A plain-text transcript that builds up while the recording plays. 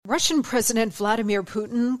Russian President Vladimir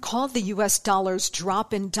Putin called the U.S. dollar's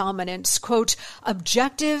drop in dominance, quote,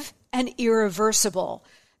 objective and irreversible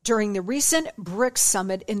during the recent BRICS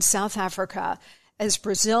summit in South Africa, as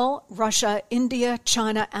Brazil, Russia, India,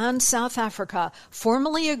 China, and South Africa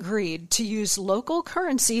formally agreed to use local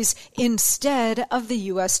currencies instead of the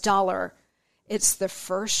U.S. dollar. It's the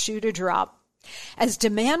first shoe to drop. As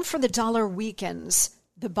demand for the dollar weakens,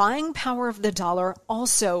 the buying power of the dollar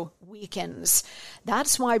also weakens.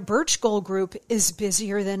 That's why Birch Gold Group is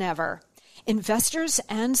busier than ever. Investors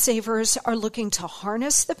and savers are looking to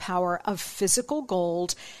harness the power of physical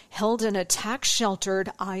gold held in a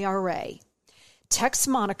tax-sheltered IRA. Text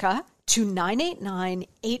Monica to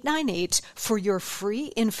 989-898 for your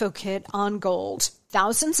free info kit on gold.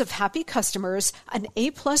 Thousands of happy customers, an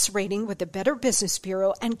A-plus rating with the Better Business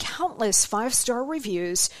Bureau, and countless 5-star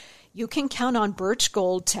reviews. You can count on Birch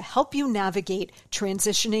Gold to help you navigate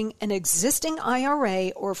transitioning an existing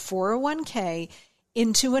IRA or 401k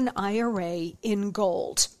into an IRA in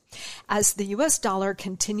gold. As the U.S. dollar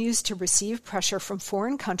continues to receive pressure from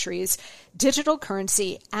foreign countries, digital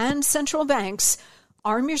currency, and central banks,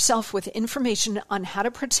 arm yourself with information on how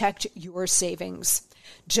to protect your savings.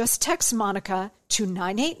 Just text Monica to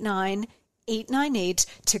 989-898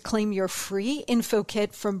 to claim your free info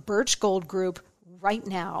kit from Birch Gold Group right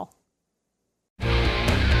now.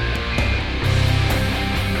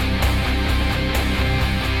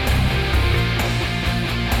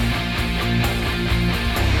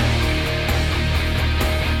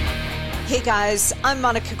 Hey guys, I'm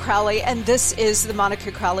Monica Crowley, and this is the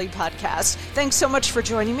Monica Crowley Podcast. Thanks so much for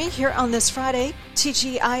joining me here on this Friday,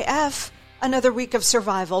 TGIF, another week of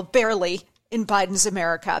survival, barely, in Biden's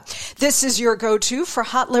America. This is your go-to for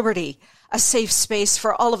Hot Liberty, a safe space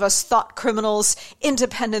for all of us thought criminals,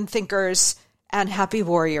 independent thinkers, and happy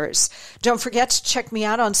warriors. Don't forget to check me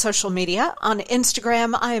out on social media. On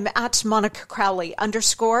Instagram, I am at Monica Crowley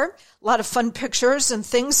 _. A lot of fun pictures and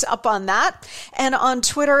things up on that. And on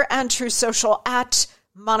Twitter and True Social at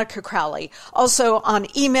Monica Crowley. Also on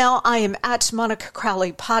email, I am at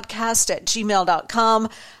monicacrowleypodcast@gmail.com.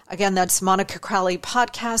 Again, that's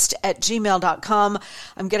monicacrowleypodcast@gmail.com.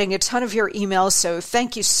 I'm getting a ton of your emails, so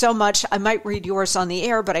thank you so much. I might read yours on the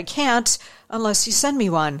air, but I can't unless you send me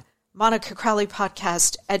one.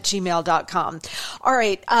 monicacrowleypodcast@gmail.com. All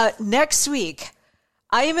right. Next week,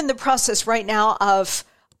 I am in the process right now of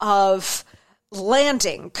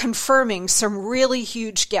confirming some really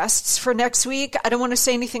huge guests for next week. I don't want to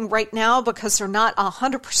say anything right now because they're not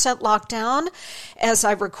 100% locked down as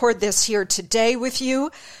I record this here today with you.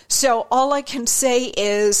 So all I can say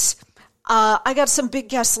is I got some big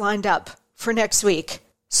guests lined up for next week.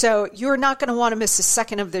 So you're not going to want to miss a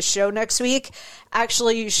second of this show next week.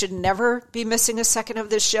 Actually, you should never be missing a second of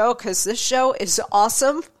this show because this show is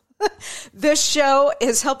awesome. This show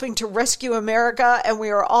is helping to rescue America, and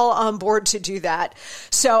we are all on board to do that.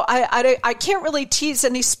 So I can't really tease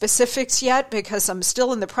any specifics yet because I'm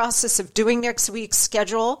still in the process of doing next week's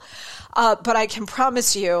schedule. But I can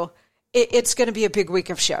promise you it's going to be a big week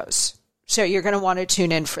of shows. So you're going to want to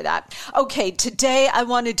tune in for that. Okay, today I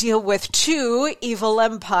want to deal with two evil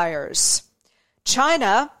empires.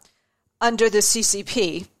 China, under the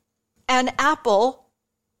CCP, and Apple,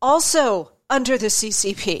 also under the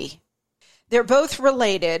CCP. They're both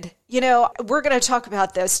related. You know, we're going to talk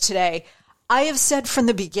about this today. I have said from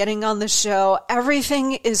the beginning on the show,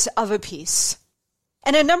 everything is of a piece.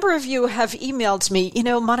 And a number of you have emailed me, you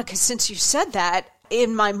know, Monica, since you said that,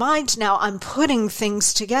 in my mind now, I'm putting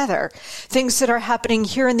things together, things that are happening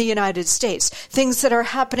here in the United States, things that are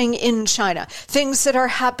happening in China, things that are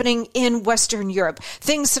happening in Western Europe,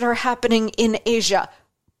 things that are happening in Asia.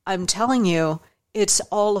 I'm telling you, it's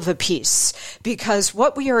all of a piece because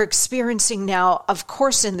what we are experiencing now, of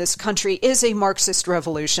course, in this country is a Marxist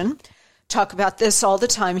revolution. Talk about this all the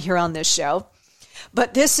time here on this show.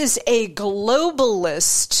 But this is a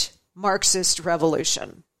globalist Marxist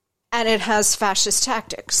revolution. And it has fascist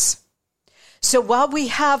tactics. So while we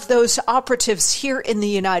have those operatives here in the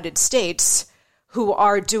United States who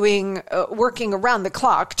are working around the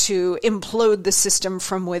clock to implode the system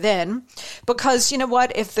from within, because you know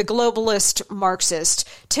what? If the globalist Marxists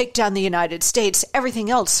take down the United States, everything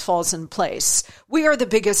else falls in place. We are the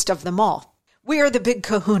biggest of them all. We are the big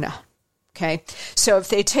kahuna. Okay? So if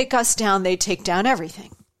they take us down, they take down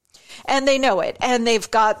everything. And they know it. And they've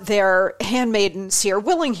got their handmaidens here,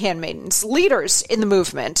 willing handmaidens, leaders in the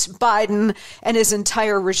movement, Biden and his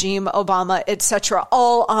entire regime, Obama, etc.,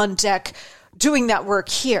 all on deck doing that work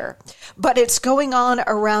here. But it's going on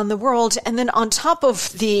around the world. And then on top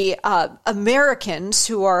of the Americans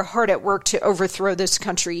who are hard at work to overthrow this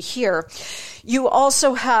country here, you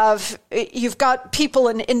also you've got people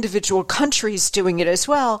in individual countries doing it as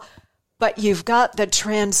well. But you've got the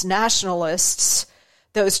transnationalists,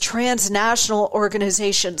 those transnational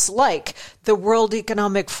organizations like the World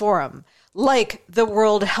Economic Forum, like the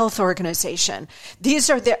World Health Organization. These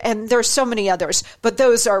are and there's so many others, but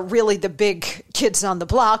those are really the big kids on the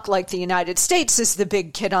block, like the United States is the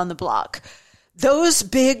big kid on the block. Those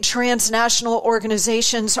big transnational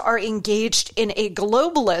organizations are engaged in a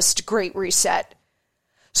globalist Great Reset.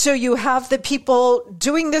 So you have the people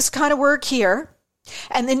doing this kind of work here,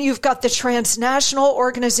 and then you've got the transnational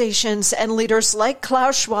organizations and leaders like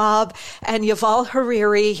Klaus Schwab and Yuval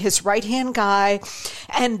Harari, his right-hand guy,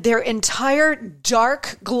 and their entire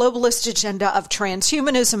dark globalist agenda of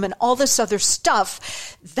transhumanism and all this other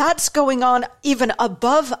stuff. That's going on even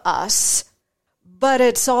above us, but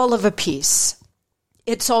it's all of a piece.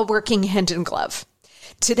 It's all working hand in glove.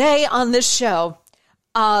 Today on this show,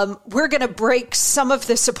 we're going to break some of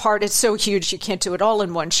this apart. It's so huge, you can't do it all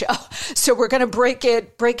in one show. So we're going to break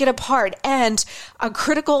it apart. And a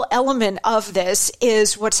critical element of this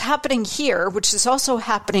is what's happening here, which is also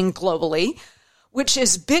happening globally, which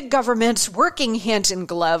is big governments working hand in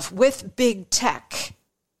glove with big tech.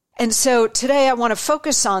 And so today I want to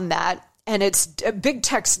focus on that. And it's big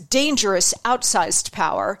tech's dangerous outsized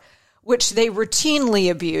power, which they routinely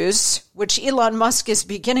abuse, which Elon Musk is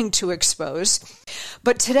beginning to expose.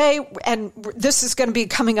 But today, and this is going to be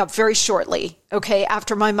coming up very shortly, okay,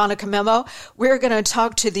 after my Monica memo, we're going to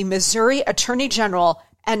talk to the Missouri Attorney General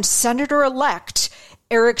and Senator-elect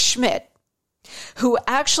Eric Schmitt, who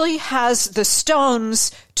actually has the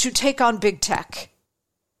stones to take on big tech.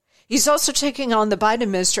 He's also taking on the Biden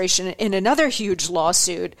administration in another huge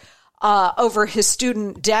lawsuit over his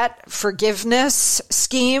student debt forgiveness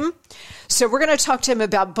scheme. So we're going to talk to him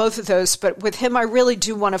about both of those. But with him, I really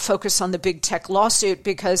do want to focus on the big tech lawsuit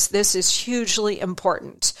because this is hugely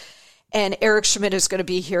important. And Eric Schmitt is going to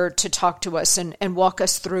be here to talk to us and walk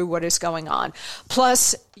us through what is going on.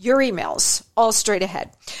 Plus, your emails, all straight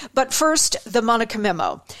ahead. But first, the Monica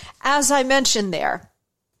memo. As I mentioned there,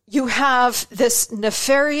 you have this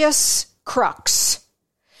nefarious crux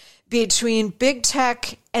between big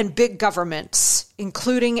tech and big governments,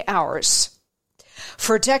 including ours.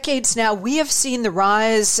 For decades now, we have seen the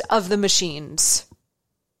rise of the machines.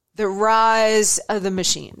 The rise of the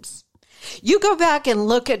machines. You go back and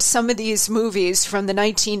look at some of these movies from the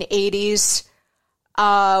 1980s,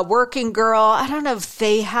 Working Girl, I don't know if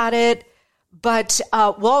they had it, but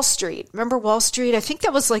Wall Street. Remember Wall Street? I think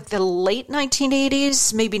that was like the late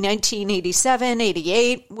 1980s, maybe 1987,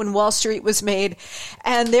 88, when Wall Street was made.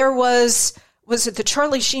 And there was it the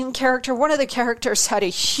Charlie Sheen character? One of the characters had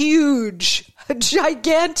a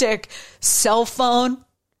gigantic cell phone.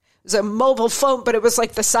 It was a mobile phone, but it was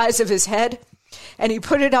like the size of his head. And he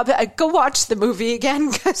put it up. Go watch the movie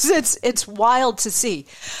again because it's wild to see.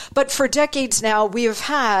 But for decades now, we have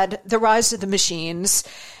had the rise of the machines.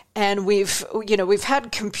 And we've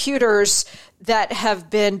had computers that have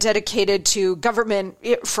been dedicated to government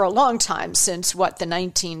for a long time, since the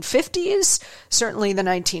 1950s, certainly the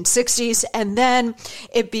 1960s. And then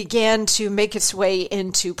it began to make its way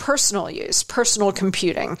into personal use, personal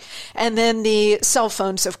computing. And then the cell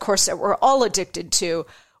phones, of course, that we're all addicted to.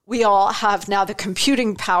 We all have now the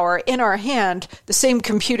computing power in our hand, the same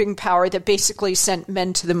computing power that basically sent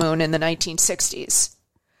men to the moon in the 1960s.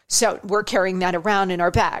 So we're carrying that around in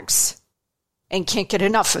our bags and can't get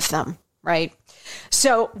enough of them, right?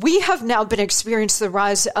 So we have now been experiencing the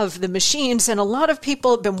rise of the machines, and a lot of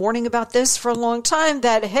people have been warning about this for a long time,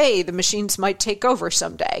 that, hey, the machines might take over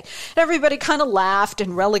someday. And everybody kind of laughed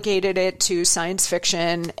and relegated it to science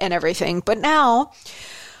fiction and everything. But now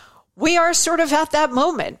we are sort of at that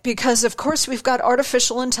moment because, of course, we've got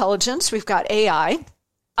artificial intelligence, we've got AI,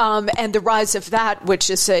 and the rise of that, which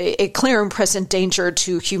is a clear and present danger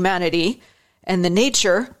to humanity and the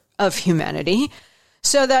nature of humanity.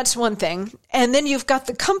 So that's one thing. And then you've got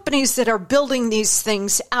the companies that are building these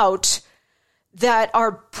things out that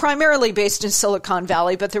are primarily based in Silicon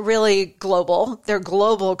Valley, but they're really global. They're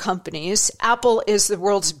global companies. Apple is the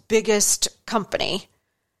world's biggest company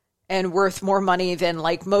and worth more money than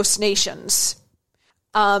like most nations.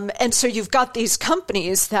 And so you've got these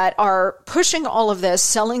companies that are pushing all of this,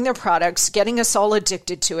 selling their products, getting us all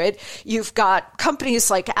addicted to it. You've got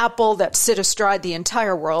companies like Apple that sit astride the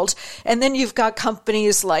entire world. And then you've got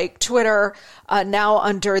companies like Twitter, now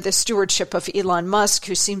under the stewardship of Elon Musk,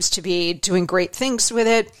 who seems to be doing great things with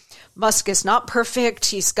it. Musk is not perfect.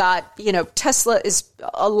 He's got, Tesla is,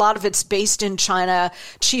 a lot of it's based in China,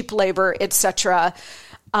 cheap labor, etc.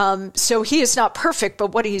 So he is not perfect,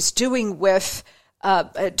 but what he's doing with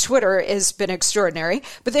Twitter has been extraordinary.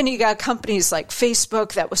 But then you got companies like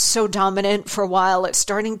Facebook that was so dominant for a while. It's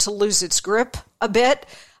starting to lose its grip a bit,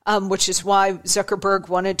 which is why Zuckerberg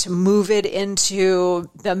wanted to move it into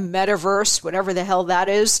the metaverse, whatever the hell that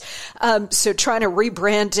is. So trying to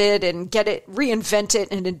rebrand it and reinvent it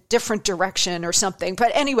in a different direction or something.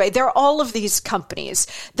 But anyway, there are all of these companies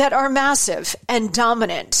that are massive and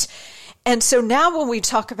dominant. And so now when we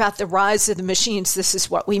talk about the rise of the machines, this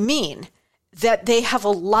is what we mean. That they have a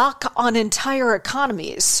lock on entire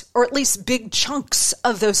economies, or at least big chunks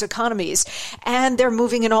of those economies. And they're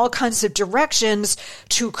moving in all kinds of directions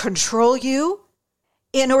to control you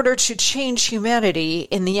in order to change humanity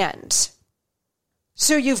in the end.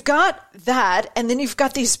 So you've got that, and then you've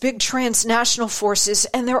got these big transnational forces,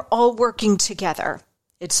 and they're all working together.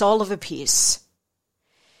 It's all of a piece.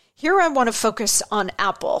 Here I want to focus on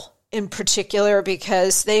Apple in particular,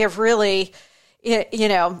 because they have really,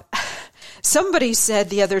 somebody said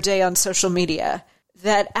the other day on social media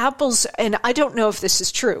that Apple's, and I don't know if this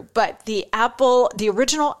is true, but the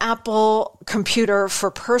original Apple computer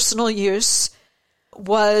for personal use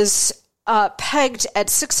was pegged at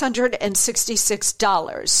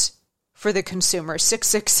 $666 for the consumer,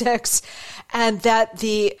 $666, and that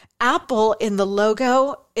the apple in the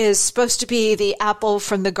logo is supposed to be the apple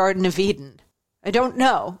from the Garden of Eden. I don't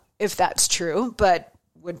know if that's true, but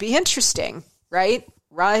would be interesting, right?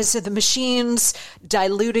 Rise of the machines,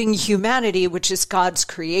 diluting humanity, which is God's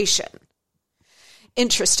creation.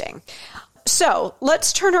 Interesting. So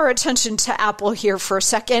let's turn our attention to Apple here for a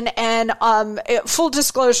second. And full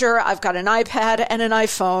disclosure, I've got an iPad and an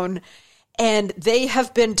iPhone, and they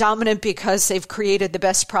have been dominant because they've created the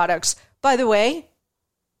best products. By the way,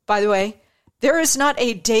 there is not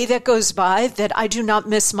a day that goes by that I do not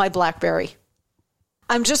miss my BlackBerry.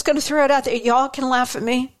 I'm just going to throw it out there. Y'all can laugh at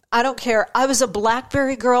me. I don't care. I was a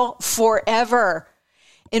BlackBerry girl forever.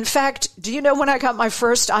 In fact, do you know when I got my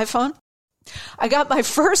first iPhone? I got my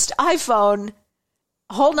first iPhone,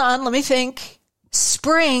 hold on, let me think,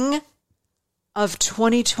 spring of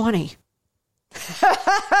 2020.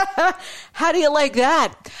 How do you like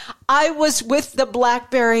that? I was with the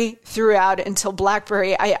BlackBerry throughout until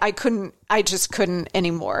BlackBerry, I just couldn't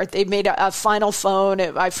anymore. They made a final phone.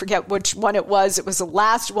 I forget which one it was. It was the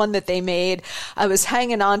last one that they made. I was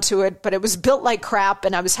hanging on to it, but it was built like crap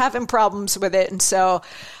and I was having problems with it. And so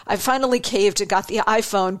I finally caved and got the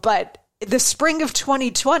iPhone. But the spring of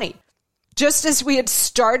 2020, just as we had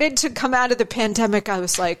started to come out of the pandemic, I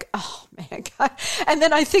was like, oh man, God. And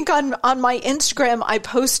then I think on my Instagram, I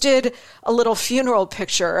posted a little funeral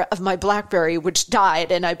picture of my BlackBerry, which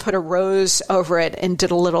died, and I put a rose over it and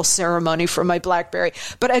did a little ceremony for my BlackBerry.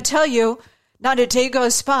 But I tell you, not a day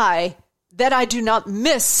goes by that I do not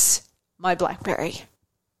miss my BlackBerry.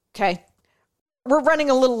 Okay. We're running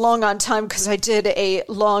a little long on time because I did a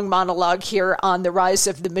long monologue here on the rise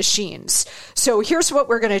of the machines. So here's what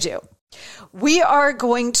we're going to do. We are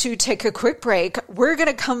going to take a quick break. We're going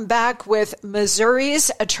to come back with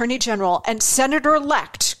Missouri's Attorney General and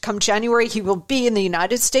Senator-elect. Come January, he will be in the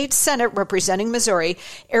United States Senate representing Missouri,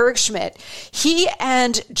 Eric Schmitt. He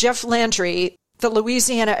and Jeff Landry, the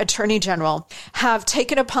Louisiana Attorney General, have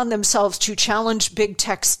taken upon themselves to challenge big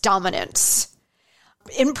tech's dominance,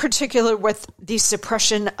 in particular with the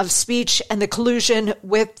suppression of speech and the collusion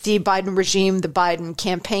with the Biden regime, the Biden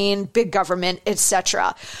campaign, big government,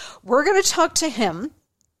 etc. We're going to talk to him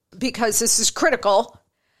because this is critical.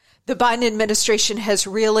 The Biden administration has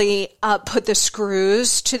really put the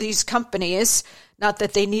screws to these companies, not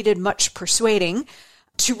that they needed much persuading,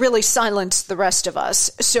 to really silence the rest of us.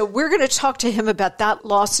 So we're going to talk to him about that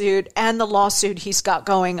lawsuit and the lawsuit he's got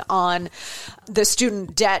going on the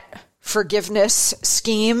student debt forgiveness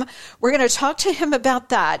scheme. We're going to talk to him about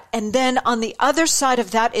that. And then on the other side of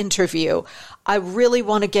that interview, I really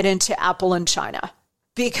want to get into Apple and China.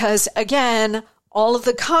 Because again, all of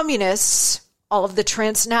the communists, all of the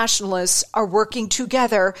transnationalists are working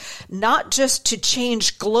together, not just to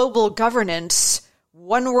change global governance,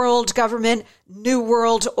 one world government, new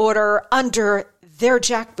world order under their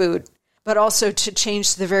jackboot, but also to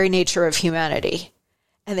change the very nature of humanity.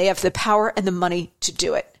 And they have the power and the money to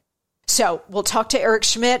do it. So we'll talk to Eric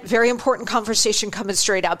Schmitt. Very important conversation coming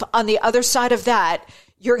straight up. On the other side of that,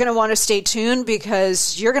 you're going to want to stay tuned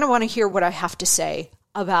because you're going to want to hear what I have to say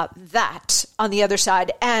about that on the other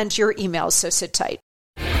side and your emails. So sit tight.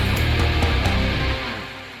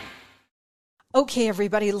 Okay,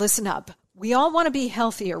 everybody, listen up. We all want to be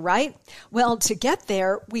healthier, right? Well, to get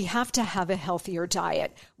there, we have to have a healthier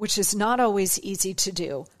diet, which is not always easy to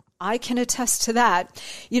do. I can attest to that.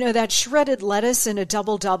 That shredded lettuce in a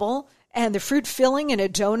double-double and the fruit filling in a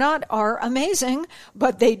donut are amazing,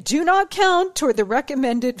 but they do not count toward the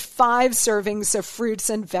recommended 5 servings of fruits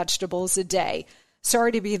and vegetables a day.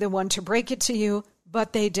 Sorry to be the one to break it to you,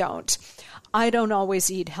 but they don't. I don't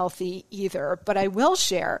always eat healthy either, but I will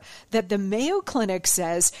share that the Mayo Clinic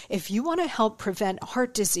says if you want to help prevent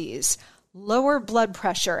heart disease, lower blood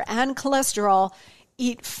pressure, and cholesterol,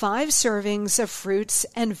 eat 5 servings of fruits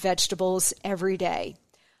and vegetables every day.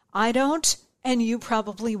 I don't, and you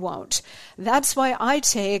probably won't. That's why I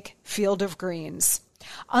take Field of Greens.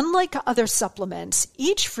 Unlike other supplements,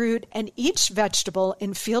 each fruit and each vegetable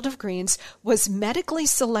in Field of Greens was medically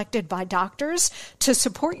selected by doctors to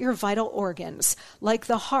support your vital organs, like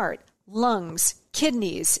the heart, lungs,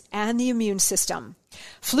 kidneys, and the immune system.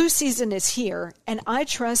 Flu season is here, and I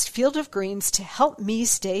trust Field of Greens to help me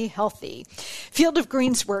stay healthy. Field of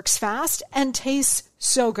Greens works fast and tastes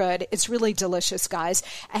so good. It's really delicious, guys,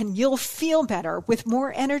 and you'll feel better with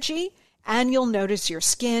more energy. And you'll notice your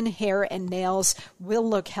skin, hair, and nails will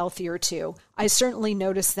look healthier too. I certainly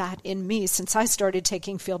noticed that in me since I started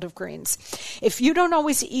taking Field of Greens. If you don't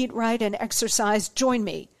always eat right and exercise, join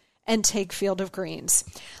me and take Field of Greens.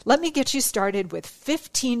 Let me get you started with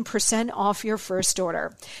 15% off your first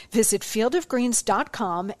order. Visit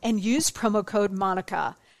fieldofgreens.com and use promo code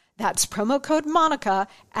Monica. That's promo code Monica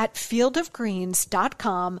at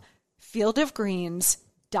fieldofgreens.com,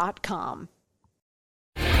 fieldofgreens.com.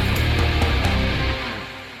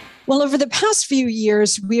 Well, over the past few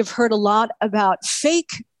years, we have heard a lot about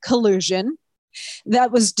fake collusion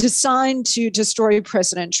that was designed to destroy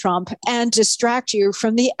President Trump and distract you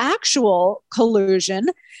from the actual collusion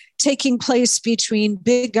taking place between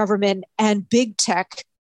big government and big tech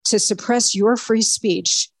to suppress your free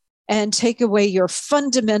speech and take away your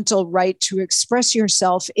fundamental right to express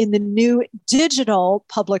yourself in the new digital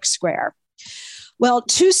public square. Well,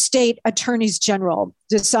 2 state attorneys general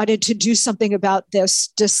decided to do something about this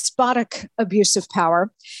despotic abuse of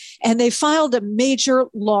power, and they filed a major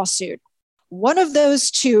lawsuit. One of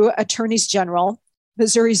those 2 attorneys general,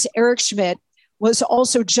 Missouri's Eric Schmitt, was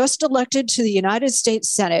also just elected to the United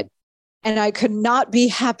States Senate, and I could not be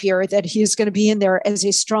happier that he is going to be in there as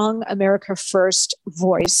a strong America First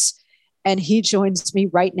voice, and he joins me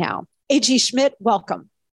right now. A.G. Schmitt,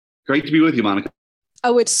 welcome. Great to be with you, Monica.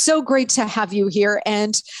 Oh, it's so great to have you here.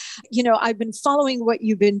 And, I've been following what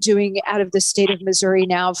you've been doing out of the state of Missouri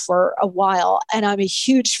now for a while. And I'm a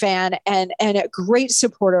huge fan and a great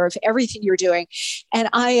supporter of everything you're doing. And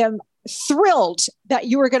I am thrilled that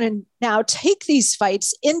you are going to now take these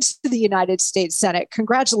fights into the United States Senate.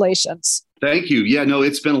 Congratulations. Thank you. Yeah, no,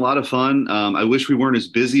 it's been a lot of fun. I wish we weren't as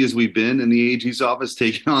busy as we've been in the AG's office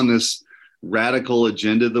taking on this radical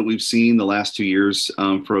agenda that we've seen the last 2 years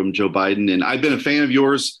from Joe Biden. And I've been a fan of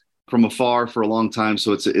yours from afar for a long time.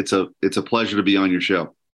 So it's a pleasure to be on your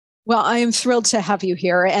show. Well, I am thrilled to have you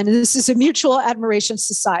here. And this is a mutual admiration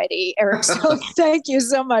society, Eric. So thank you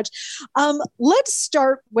so much. Let's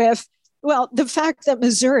start with, the fact that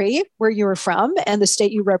Missouri, where you're from and the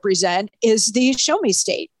state you represent, is the show me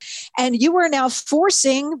state. And you are now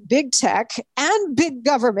forcing big tech and big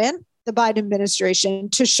government, the Biden administration,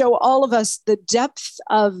 to show all of us the depth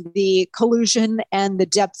of the collusion and the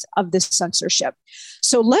depth of the censorship.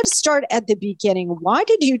 So let's start at the beginning. Why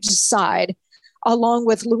did you decide, along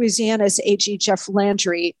with Louisiana's AG Jeff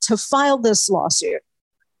Landry, to file this lawsuit?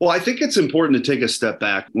 Well, I think it's important to take a step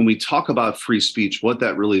back when we talk about free speech, what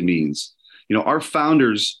that really means. Our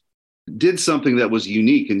founders did something that was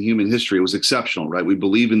unique in human history. It was exceptional, right? We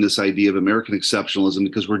believe in this idea of American exceptionalism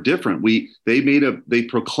because we're different. They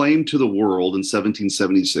proclaimed to the world in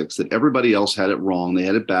 1776 that everybody else had it wrong. They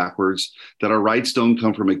had it backwards, that our rights don't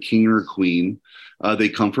come from a king or a queen. They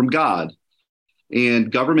come from God.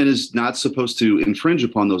 And government is not supposed to infringe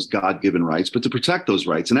upon those God-given rights, but to protect those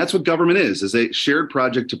rights. And that's what government is a shared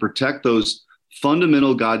project to protect those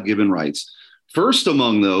fundamental God-given rights. First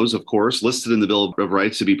among those, of course, listed in the Bill of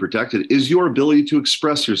Rights to be protected is your ability to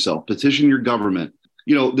express yourself, petition your government,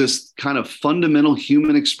 this kind of fundamental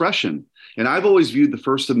human expression. And I've always viewed the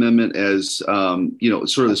First Amendment as,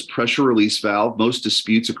 sort of this pressure release valve. Most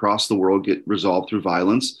disputes across the world get resolved through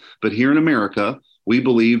violence. But here in America, we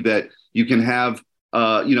believe that you can have,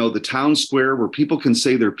 the town square where people can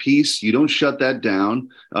say their piece. You don't shut that down.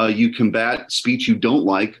 You combat speech you don't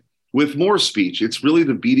like with more speech. It's really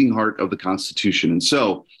the beating heart of the Constitution. And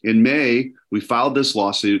so in May, we filed this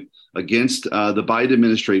lawsuit against the Biden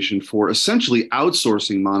administration for essentially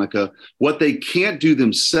outsourcing, Monica, what they can't do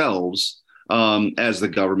themselves as the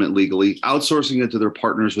government legally, outsourcing it to their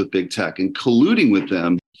partners with big tech and colluding with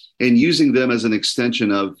them and using them as an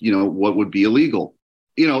extension of, what would be illegal.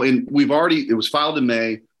 And it was filed in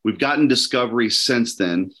May. We've gotten discovery since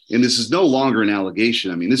then, and this is no longer an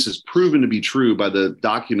allegation. I mean, this is proven to be true by the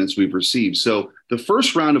documents we've received. So the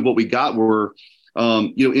first round of what we got were,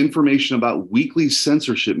 information about weekly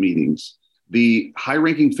censorship meetings, the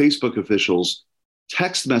high-ranking Facebook officials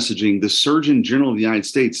text messaging the Surgeon General of the United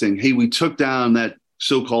States saying, hey, we took down that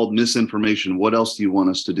so-called misinformation. What else do you want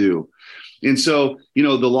us to do? And so,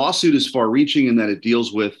 the lawsuit is far-reaching in that it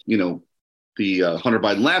deals with, the Hunter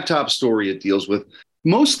Biden laptop story. It deals with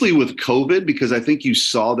mostly with COVID, because I think you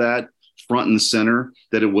saw that front and center,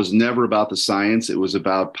 that it was never about the science. It was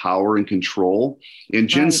about power and control. And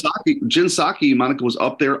Jen Psaki, Monica, was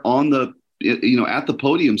up there on at the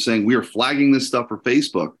podium saying, we are flagging this stuff for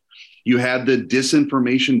Facebook. You had the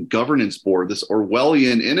Disinformation Governance Board, this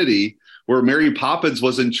Orwellian entity where Mary Poppins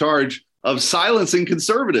was in charge of silencing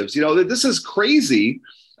conservatives. This is crazy,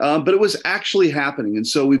 but it was actually happening. And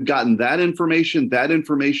so we've gotten that information. That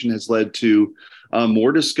information has led to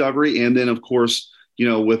more discovery. And then, of course,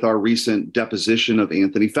 with our recent deposition of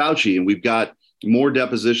Anthony Fauci, and we've got more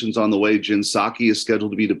depositions on the way. Jen Psaki is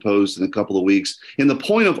scheduled to be deposed in a couple of weeks. And the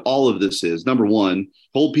point of all of this is, number one,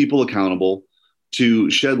 hold people accountable, to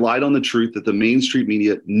shed light on the truth that the mainstream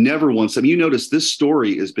media never wants. You notice this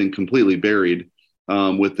story has been completely buried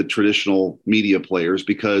with the traditional media players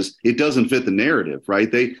because it doesn't fit the narrative,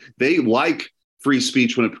 right? They like free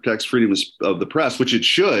speech when it protects freedom of the press, which it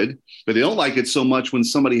should, but they don't like it so much when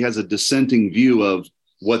somebody has a dissenting view of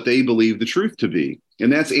what they believe the truth to be.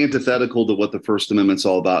 And that's antithetical to what the First Amendment's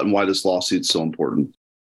all about and why this lawsuit's so important.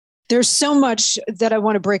 There's so much that I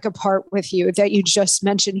want to break apart with you that you just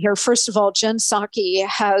mentioned here. First of all, Jen Psaki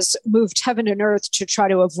has moved heaven and earth to try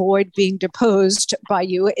to avoid being deposed by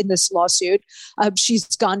you in this lawsuit. She's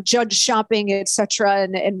gone judge shopping, et cetera,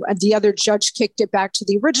 and the other judge kicked it back to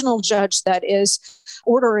the original judge that is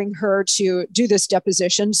ordering her to do this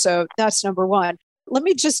deposition. So that's number one. Let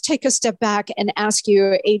me just take a step back and ask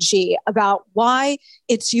you, AG, about why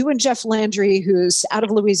it's you and Jeff Landry, who's out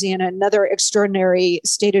of Louisiana, another extraordinary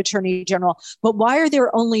state attorney general, but why are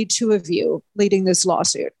there only two of you leading this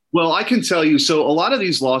lawsuit? Well, I can tell you, so a lot of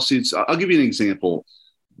these lawsuits, I'll give you an example.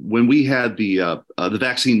 When we had the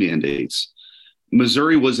vaccine mandates,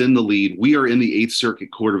 Missouri was in the lead. We are in the Eighth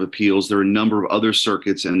Circuit Court of Appeals. There are a number of other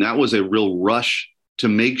circuits, and that was a real rush to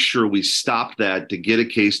make sure we stopped that to get a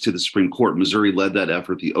case to the Supreme Court. Missouri led that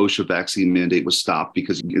effort. The OSHA vaccine mandate was stopped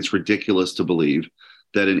because it's ridiculous to believe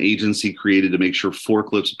that an agency created to make sure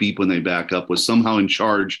forklifts beep when they back up was somehow in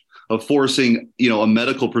charge of forcing, a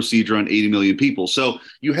medical procedure on 80 million people. So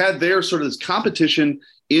you had there sort of this competition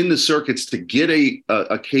in the circuits to get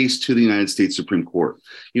a case to the United States Supreme Court.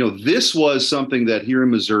 This was something that here in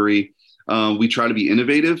Missouri, we try to be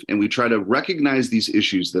innovative and we try to recognize these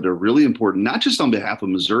issues that are really important, not just on behalf of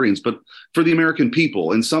Missourians, but for the American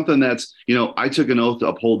people. And something that's, I took an oath to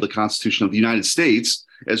uphold the Constitution of the United States,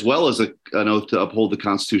 as well as an oath to uphold the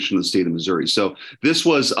Constitution of the state of Missouri. So this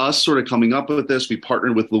was us sort of coming up with this. We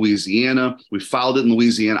partnered with Louisiana. We filed it in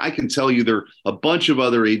Louisiana. I can tell you there are a bunch of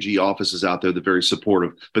other AG offices out there that are very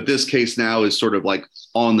supportive, but this case now is sort of like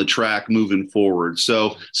on the track moving forward.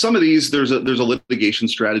 So some of these, there's a litigation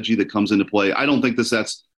strategy that comes into play. I don't think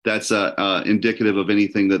that's indicative of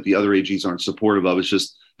anything that the other AGs aren't supportive of. It's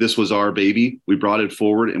just, this was our baby. We brought it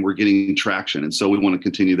forward and we're getting traction. And so we want to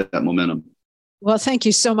continue that momentum. Well, thank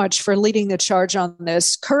you so much for leading the charge on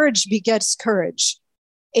this. Courage begets courage,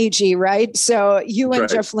 AG, right? So you and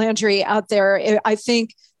Jeff Landry out there, I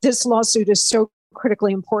think this lawsuit is so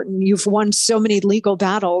critically important. You've won so many legal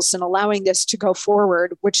battles and allowing this to go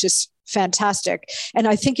forward, which is fantastic. And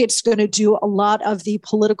I think it's going to do a lot of the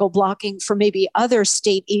political blocking for maybe other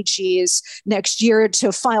state AGs next year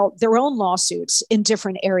to file their own lawsuits in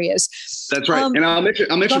different areas. That's right. And I'll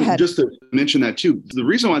mention just to mention that too. The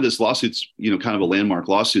reason why this lawsuit's, kind of a landmark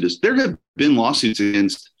lawsuit is there have been lawsuits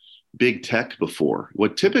against big tech before.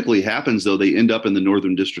 What typically happens, though, they end up in the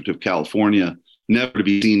Northern District of California, never to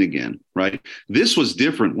be seen again, right? This was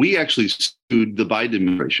different. We actually sued the Biden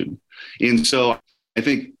administration. And so I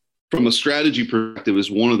think from a strategy perspective is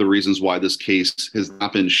one of the reasons why this case has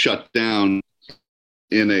not been shut down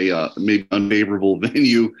in a maybe unfavorable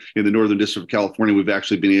venue in the Northern District of California. We've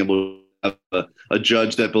actually been able to have a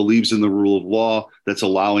judge that believes in the rule of law that's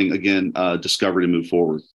allowing, again, discovery to move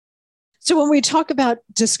forward. So when we talk about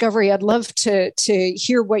discovery, I'd love to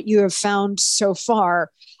hear what you have found so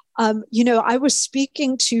far. I was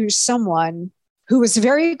speaking to someone who was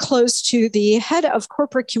very close to the head of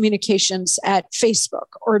corporate communications at Facebook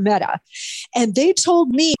or Meta. And they told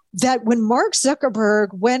me that when Mark Zuckerberg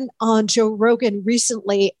went on Joe Rogan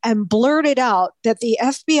recently and blurted out that the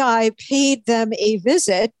FBI paid them a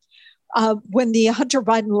visit when the Hunter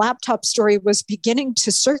Biden laptop story was beginning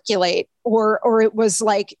to circulate, or it was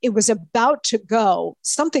like it was about to go,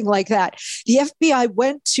 something like that. The FBI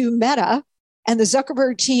went to Meta and the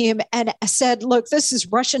Zuckerberg team and said, look, this is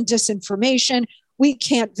Russian disinformation. We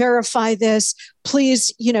can't verify this.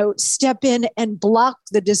 Please, step in and block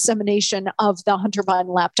the dissemination of the Hunter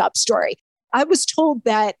Biden laptop story. I was told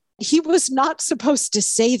that he was not supposed to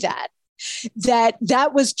say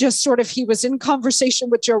that was just sort of, he was in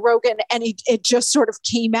conversation with Joe Rogan and it just sort of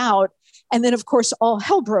came out. And then, of course, all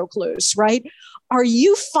hell broke loose, right? Are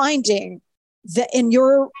you finding that in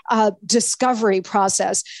your discovery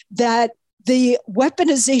process that the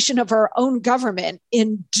weaponization of our own government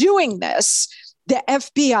in doing this, the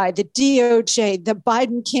FBI, the DOJ, the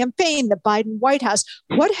Biden campaign, the Biden White House,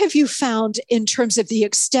 what have you found in terms of the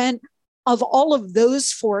extent of all of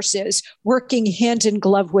those forces working hand in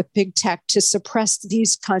glove with big tech to suppress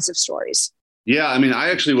these kinds of stories? Yeah, I mean, I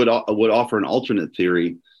actually would offer an alternate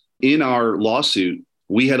theory. In our lawsuit,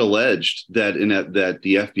 we had alleged that that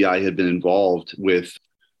the FBI had been involved with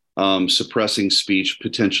suppressing speech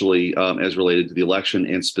potentially as related to the election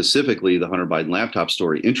and specifically the Hunter Biden laptop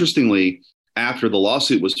story. Interestingly, after the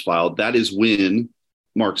lawsuit was filed, that is when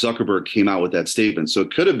Mark Zuckerberg came out with that statement. So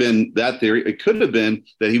it could have been that theory. It could have been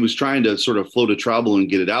that he was trying to sort of float a trouble and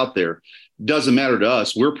get it out there. Doesn't matter to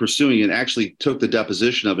us. We're pursuing and actually took the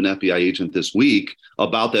deposition of an FBI agent this week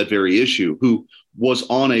about that very issue, who was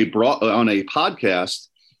on a podcast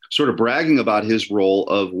sort of bragging about his role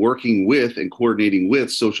of working with and coordinating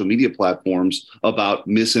with social media platforms about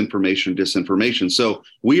misinformation, disinformation. So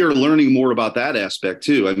we are learning more about that aspect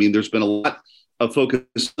too. I mean, there's been a lot of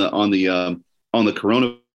focus on the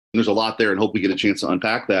corona. There's a lot there and hope we get a chance to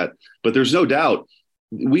unpack that. But there's no doubt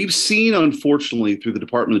we've seen, unfortunately, through the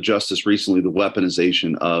Department of Justice recently, the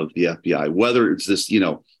weaponization of the FBI, whether it's this,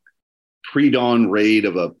 pre-dawn raid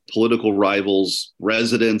of a political rival's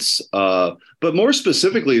residence. But more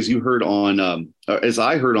specifically, as I heard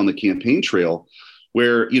on the campaign trail,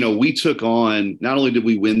 where, we took on, not only did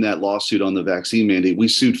we win that lawsuit on the vaccine mandate, we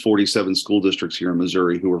sued 47 school districts here in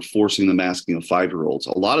Missouri who were forcing the masking of 5-year-olds.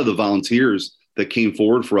 A lot of the volunteers that came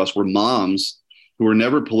forward for us were moms who were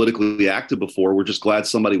never politically active before. We're just glad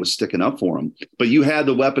somebody was sticking up for them. But you had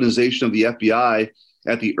the weaponization of the FBI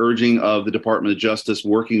at the urging of the Department of Justice,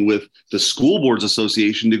 working with the School Boards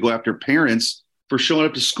Association to go after parents for showing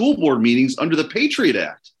up to school board meetings under the Patriot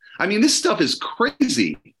Act. I mean, this stuff is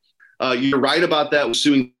crazy. You're right about that, with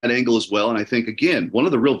suing that angle as well. And I think, again, one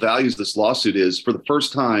of the real values of this lawsuit is, for the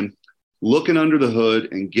first time, looking under the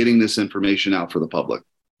hood and getting this information out for the public.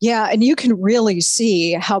 Yeah, and you can really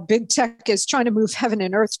see how big tech is trying to move heaven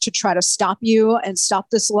and earth to try to stop you and stop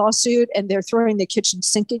this lawsuit, and they're throwing the kitchen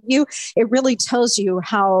sink at you. It really tells you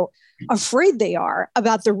how afraid they are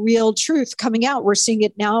about the real truth coming out. We're seeing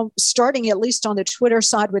it now, starting at least on the Twitter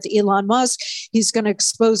side with Elon Musk. He's going to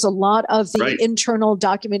expose a lot of the internal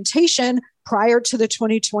documentation prior to the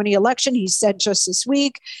 2020 election. He said just this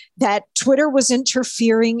week that Twitter was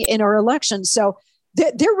interfering in our election. So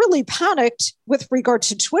they're really panicked with regard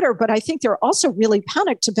to Twitter, but I think they're also really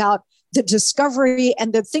panicked about the discovery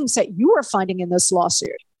and the things that you are finding in this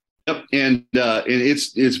lawsuit. Yep. And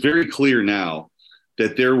it's very clear now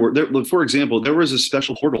that for example, there was a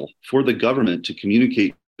special portal for the government to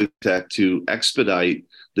communicate with tech to expedite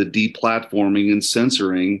the deplatforming and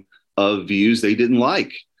censoring of views they didn't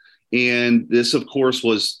like. And this, of course,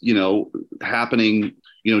 was, happening,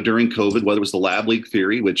 during COVID, whether it was the lab leak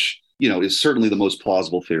theory, which, is certainly the most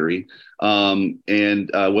plausible theory, and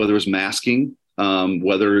whether it was masking,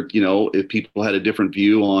 whether, if people had a different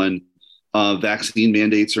view on vaccine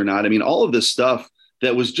mandates or not. I mean, all of this stuff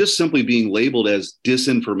that was just simply being labeled as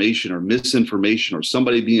disinformation or misinformation or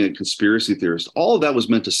somebody being a conspiracy theorist, all of that was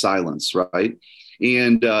meant to silence, right?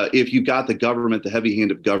 And if you got the government, the heavy hand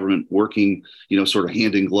of government working, sort of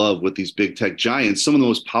hand in glove with these big tech giants, some of the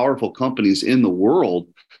most powerful companies in the world,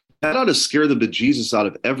 that ought to scare the bejesus out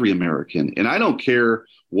of every American. And I don't care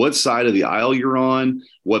what side of the aisle you're on,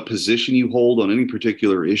 what position you hold on any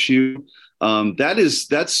particular issue.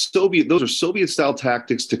 That's Soviet. Those are Soviet-style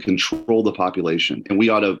tactics to control the population, and we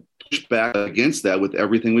ought to push back against that with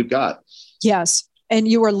everything we've got. Yes. And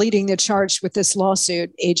you are leading the charge with this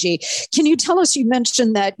lawsuit, AG. Can you tell us, you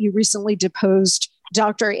mentioned that you recently deposed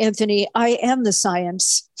Dr. Anthony, I am the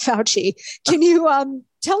science, Fauci. Can you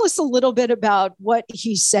tell us a little bit about what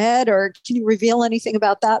he said, or can you reveal anything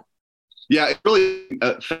about that? Yeah, it's really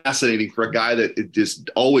fascinating for a guy that it just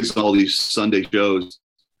always on all these Sunday shows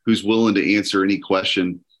who's willing to answer any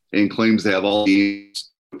question and claims to have all the answers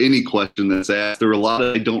to any question that's asked. There were a lot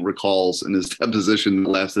of I don't recalls in his deposition that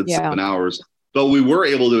lasted 7 hours, but we were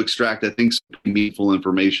able to extract, I think, some meaningful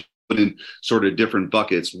information, put in sort of different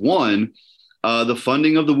buckets. One, the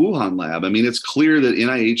funding of the Wuhan lab. I mean, it's clear that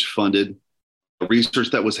NIH funded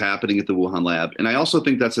research that was happening at the Wuhan lab. And I also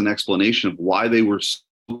think that's an explanation of why they were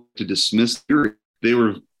to dismiss theory. They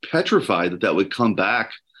were petrified that that would come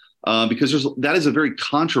back because that is a very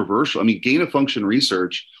controversial. I mean, gain of function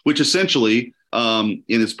research, which essentially, in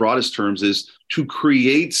its broadest terms, is to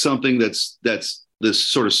create something that's this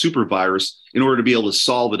sort of super virus in order to be able to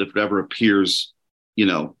solve it if it ever appears,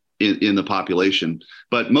 in the population.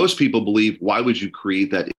 But most people believe, why would you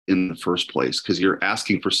create that in the first place? Because you're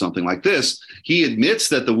asking for something like this. He admits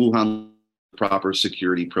that the Wuhan proper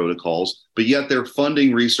security protocols, but yet they're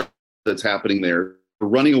funding research that's happening there,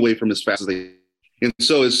 running away from as fast as they. And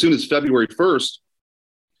so as soon as February 1st,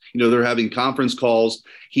 they're having conference calls.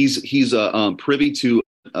 He's privy to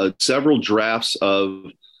several drafts of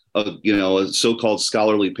a so-called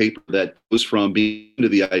scholarly paper that goes from being into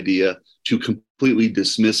the idea to completely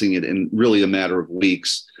dismissing it in really a matter of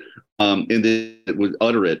weeks. And then it would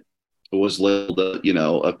utter it. Was labeled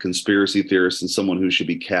a conspiracy theorist and someone who should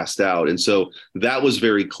be cast out. And so that was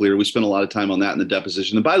very clear. We spent a lot of time on that in the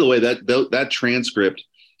deposition. And by the way, that transcript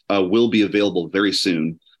will be available very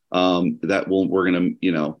soon. We're going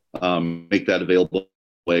to make that available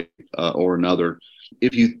way or another.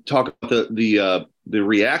 If you talk about the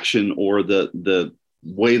reaction or the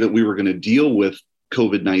way that we were going to deal with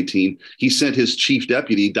COVID-19, he sent his chief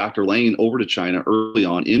deputy, Dr. Lane, over to China early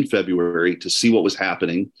on in February to see what was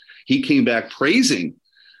happening. He came back praising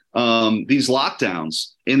these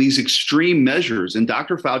lockdowns and these extreme measures. And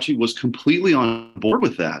Dr. Fauci was completely on board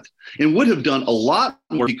with that and would have done a lot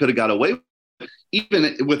more if he could have got away with it.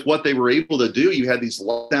 Even with what they were able to do. You had these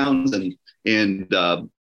lockdowns and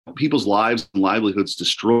people's lives and livelihoods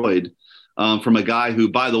destroyed from a guy who,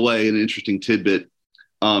 by the way, an interesting tidbit,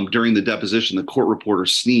 during the deposition, the court reporter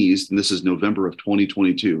sneezed, and this is November of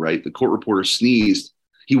 2022, right? The court reporter sneezed.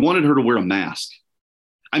 He wanted her to wear a mask.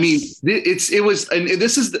 I mean, this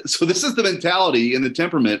is the mentality and the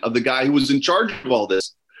temperament of the guy who was in charge of all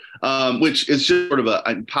this, which is just sort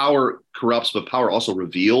of power corrupts, but power also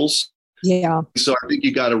reveals. Yeah. So I think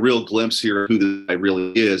you got a real glimpse here of who the guy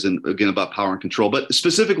really is, and again about power and control, but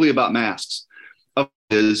specifically about masks.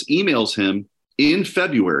 His emails him in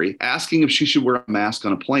February asking if she should wear a mask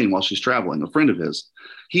on a plane while she's traveling. A friend of his,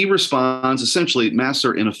 he responds essentially, masks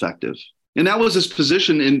are ineffective, and that was his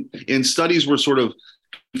position. And studies were sort of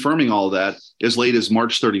confirming all that as late as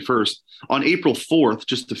March 31st. On April 4th,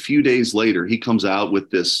 just a few days later, he comes out with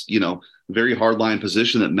this, very hardline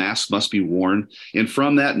position that masks must be worn. And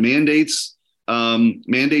from that, mandates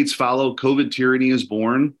follow. COVID tyranny is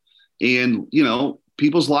born. And,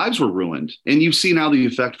 people's lives were ruined. And you see now the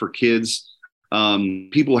effect for kids.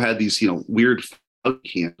 People had these, weird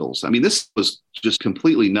candles. I mean, this was just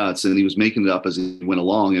completely nuts. And he was making it up as he went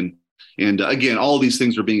along. And again, all of these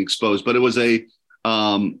things are being exposed. But it was a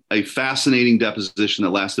fascinating deposition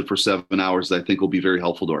that lasted for 7 hours that I think will be very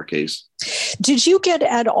helpful to our case. Did you get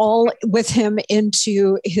at all with him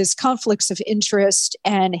into his conflicts of interest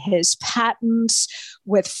and his patents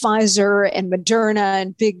with Pfizer and Moderna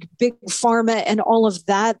and big pharma and all of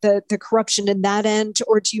that, the corruption in that end,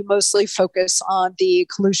 or do you mostly focus on the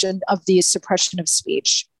collusion of the suppression of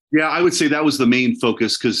speech? Yeah, I would say that was the main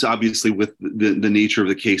focus because obviously with the nature of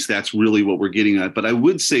the case, that's really what we're getting at. But I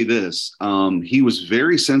would say this, he was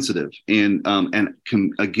very sensitive and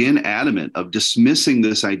again, adamant of dismissing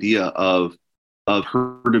this idea of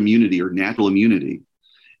herd immunity or natural immunity.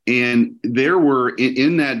 And there were,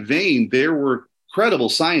 in that vein, there were credible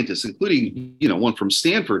scientists, including, one from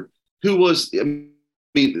Stanford, who was,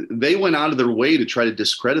 they went out of their way to try to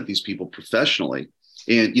discredit these people professionally.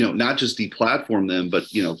 And, not just deplatform them, but,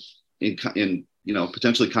 in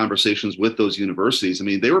potentially conversations with those universities. I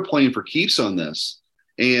mean, they were playing for keeps on this.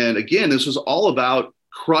 And again, this was all about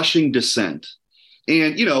crushing dissent.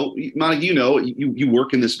 And, Monica, you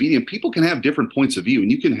work in this medium, people can have different points of view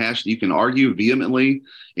and you can argue vehemently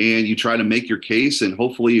and you try to make your case. And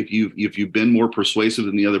hopefully if you've been more persuasive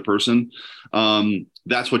than the other person,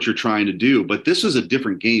 that's what you're trying to do. But this is a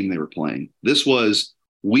different game they were playing. This was,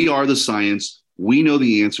 we are the science. We know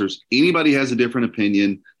the answers. Anybody has a different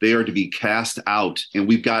opinion, they are to be cast out. And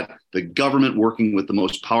we've got the government working with the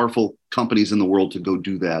most powerful companies in the world to go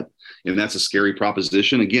do that. And that's a scary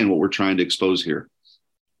proposition. Again, what we're trying to expose here.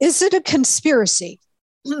 Is it a conspiracy?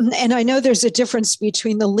 And I know there's a difference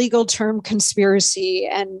between the legal term conspiracy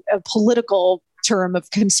and a political term of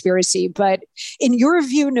conspiracy, but in your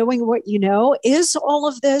view, knowing what you know, is all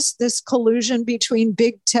of this collusion between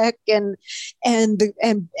big tech and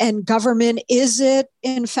government, is it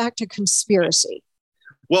in fact a conspiracy?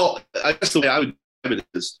 Well, I guess the way I would describe it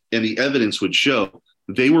is, and the evidence would show,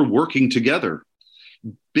 they were working together.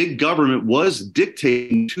 Big government was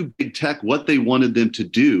dictating to big tech what they wanted them to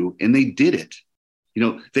do, and they did it.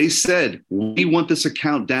 They said, we want this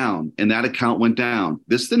account down, and that account went down.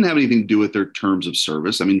 This didn't have anything to do with their terms of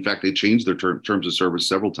service. I mean, in fact, they changed their terms of service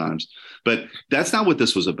several times, but that's not what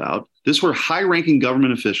this was about. This were high-ranking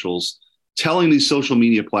government officials telling these social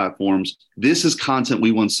media platforms, this is content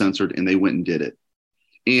we want censored, and they went and did it.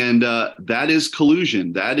 And that is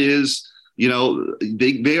collusion. That is,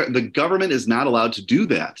 the government is not allowed to do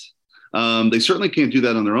that. They certainly can't do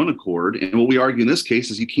that on their own accord. And what we argue in this case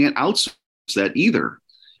is you can't outsource that either.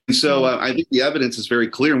 And so I think the evidence is very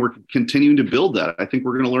clear, and we're continuing to build that. I think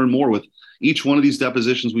we're going to learn more with each one of these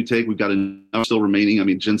depositions we take. We've got enough still remaining. I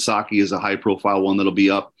mean, Jen Psaki is a high profile one that'll be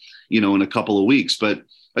up, in a couple of weeks. But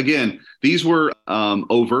again, these were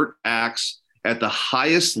overt acts at the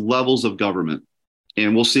highest levels of government.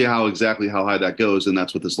 And we'll see how high that goes. And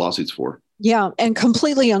that's what this lawsuit's for. Yeah, and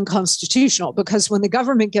completely unconstitutional, because when the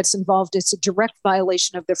government gets involved, it's a direct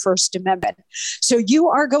violation of the First Amendment. So you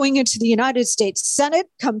are going into the United States Senate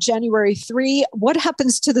come January 3. What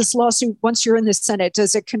happens to this lawsuit once you're in the Senate?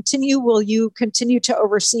 Does it continue? Will you continue to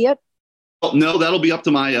oversee it? Well, no, that'll be up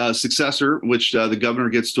to my successor, which the governor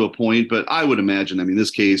gets to appoint. But I would imagine, this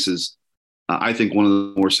case is, I think, one of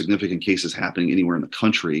the more significant cases happening anywhere in the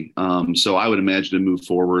country. So I would imagine to move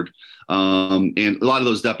forward. And a lot of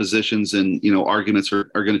those depositions and, arguments are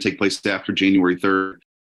going to take place after January 3rd.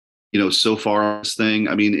 So far on this thing,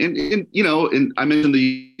 I mentioned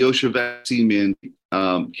the OSHA vaccine man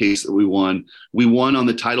case that we won. We won on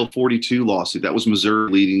the Title 42 lawsuit. That was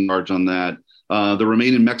Missouri leading charge on that. The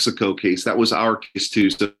Remain in Mexico case, that was our case too.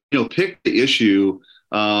 So, pick the issue.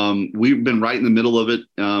 We've been right in the middle of it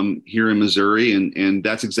here in Missouri, and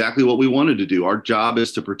that's exactly what we wanted to do. Our job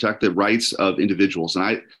is to protect the rights of individuals.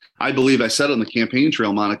 And I believe I said on the campaign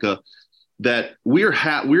trail, Monica, that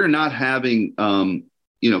we're not having kind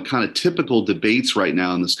of typical debates right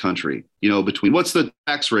now in this country, between what's the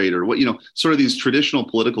tax rate or what, sort of these traditional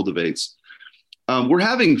political debates. We're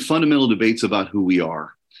having fundamental debates about who we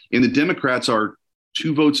are. And the Democrats are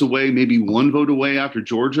 2 votes away, maybe 1 vote away after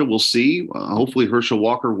Georgia. We'll see. Hopefully Herschel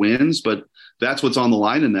Walker wins, but that's what's on the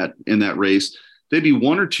line in that race. They'd be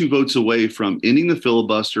 1 or 2 votes away from ending the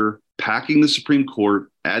filibuster, packing the Supreme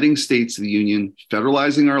Court, adding states to the union,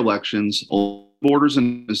 federalizing our elections, borders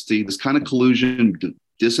and amnesty, this kind of collusion,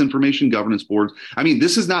 disinformation governance boards.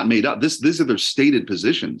 This is not made up. These are their stated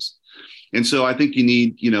positions. And so I think you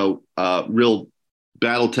need, real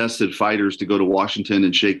battle-tested fighters to go to Washington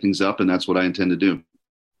and shake things up, and that's what I intend to do.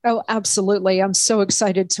 Oh, absolutely. I'm so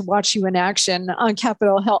excited to watch you in action on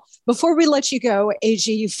Capitol Hill. Before we let you go,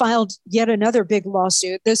 AG, you filed yet another big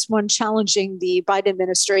lawsuit, this one challenging the Biden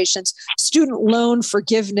administration's student loan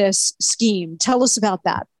forgiveness scheme. Tell us about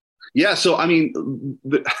that. Yeah, so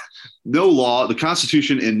no law, the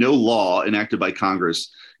Constitution and no law enacted by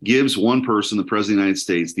Congress gives one person, the President of the United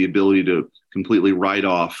States, the ability to completely write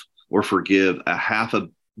off or forgive $500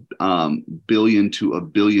 million to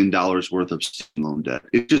 $1 billion worth of student loan debt.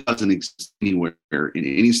 It just doesn't exist anywhere in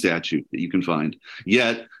any statute that you can find.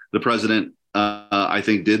 Yet the president, I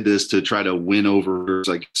think, did this to try to win over,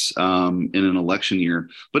 in an election year.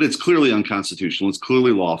 But it's clearly unconstitutional. It's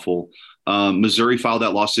clearly lawful. Missouri filed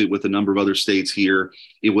that lawsuit with a number of other states here.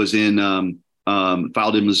 It was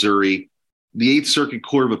filed in Missouri. The Eighth Circuit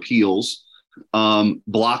Court of Appeals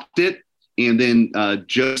blocked it. And then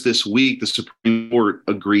just this week, the Supreme Court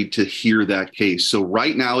agreed to hear that case. So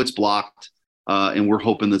right now it's blocked. And we're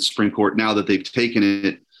hoping that the Supreme Court, now that they've taken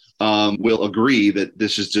it, will agree that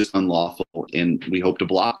this is just unlawful. And we hope to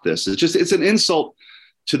block this. It's an insult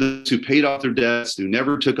to those who paid off their debts, who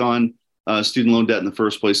never took on student loan debt in the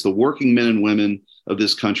first place, the working men and women of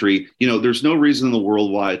this country. There's no reason in the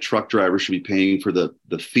world why a truck driver should be paying for the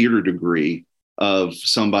theater degree of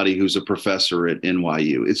somebody who's a professor at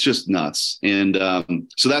NYU. It's just nuts. And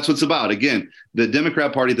so that's what it's about. Again, the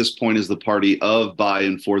Democrat Party at this point is the party of, by,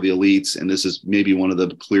 and for the elites. And this is maybe one of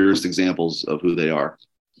the clearest examples of who they are.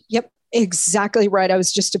 Yep. Exactly right. I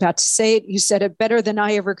was just about to say it. You said it better than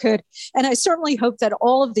I ever could. And I certainly hope that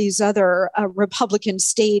all of these other Republican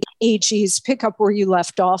state AGs pick up where you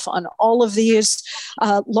left off on all of these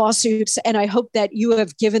lawsuits. And I hope that you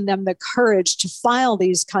have given them the courage to file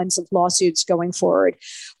these kinds of lawsuits going forward.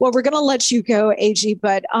 Well, we're going to let you go, AG,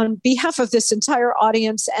 but on behalf of this entire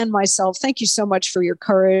audience and myself, thank you so much for your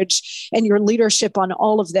courage and your leadership on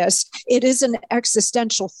all of this. It is an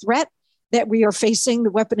existential threat that we are facing, the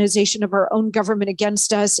weaponization of our own government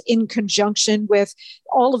against us in conjunction with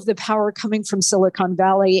all of the power coming from Silicon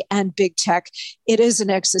Valley and big tech. It is an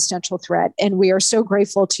existential threat. And we are so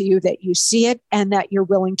grateful to you that you see it and that you're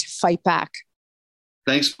willing to fight back.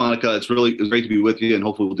 Thanks, Monica. It's great to be with you, and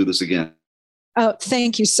hopefully we'll do this again. Oh,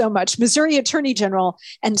 thank you so much. Missouri Attorney General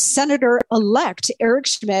and Senator-elect Eric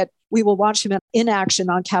Schmitt. We will watch him in action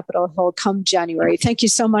on Capitol Hill come January. Thank you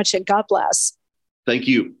so much, and God bless. Thank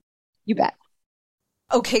you. You bet.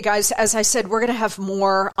 Okay, guys, as I said, we're going to have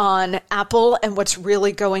more on Apple and what's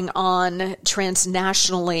really going on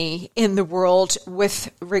transnationally in the world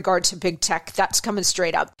with regard to big tech. That's coming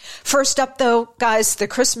straight up. First up, though, guys, the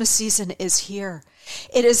Christmas season is here.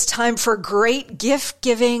 It is time for great gift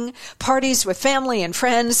giving, parties with family and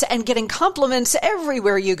friends, and getting compliments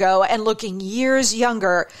everywhere you go and looking years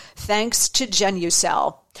younger thanks to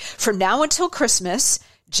Genucel. From now until Christmas,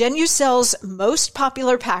 Genucel's most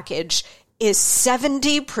popular package is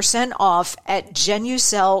 70% off at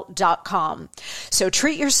Genucel.com. So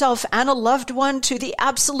treat yourself and a loved one to the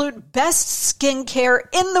absolute best skincare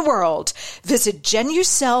in the world. Visit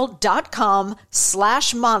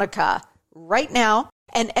Genucel.com/Monica right now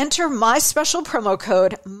and enter my special promo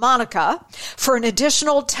code Monica for an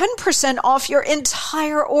additional 10% off your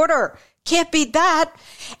entire order. Can't beat that.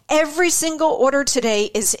 Every single order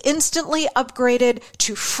today is instantly upgraded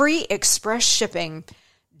to free express shipping.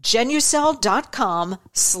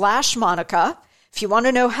 Genucel.com/Monica. If you want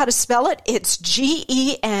to know how to spell it, it's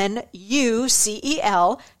GENUCEL,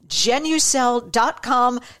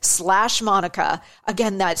 Genucel.com/Monica.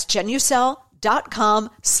 Again, that's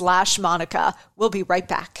Genucel.com/Monica. We'll be right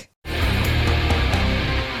back.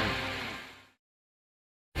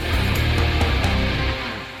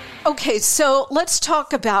 Okay, so let's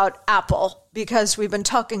talk about Apple, because we've been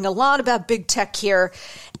talking a lot about big tech here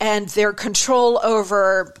and their control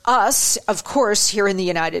over us, of course, here in the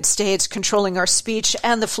United States, controlling our speech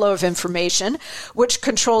and the flow of information, which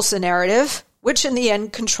controls the narrative, which in the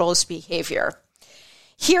end controls behavior.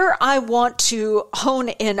 Here I want to hone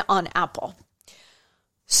in on Apple.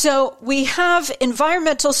 So we have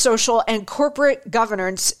environmental, social, and corporate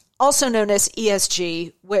governance, also known as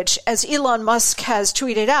ESG, which, as Elon Musk has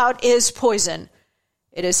tweeted out, is poison.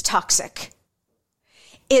 It is toxic.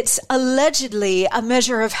 It's allegedly a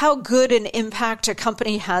measure of how good an impact a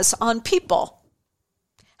company has on people,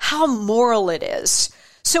 how moral it is.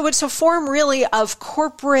 So it's a form really of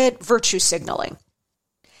corporate virtue signaling.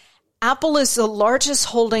 Apple is the largest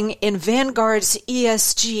holding in Vanguard's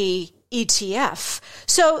ESG ETF.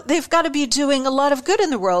 So they've got to be doing a lot of good in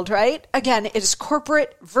the world, right? Again, it's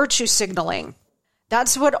corporate virtue signaling.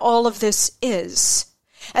 That's what all of this is.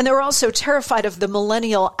 And they're also terrified of the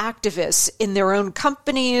millennial activists in their own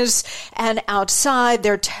companies and outside.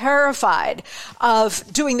 They're terrified of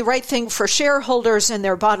doing the right thing for shareholders and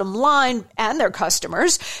their bottom line and their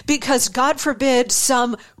customers, because God forbid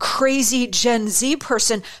some crazy Gen Z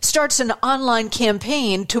person starts an online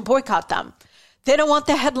campaign to boycott them. They don't want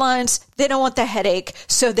the headlines. They don't want the headache.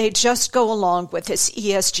 So they just go along with this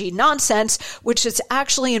ESG nonsense, which is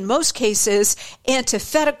actually in most cases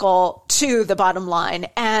antithetical to the bottom line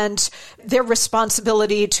and their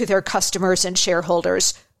responsibility to their customers and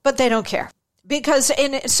shareholders. But they don't care, because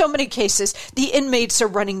in so many cases, the inmates are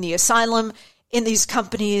running the asylum in these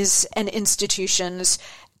companies and institutions,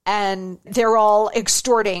 and they're all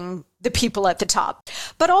extorting the people at the top.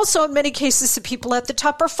 But also in many cases, the people at the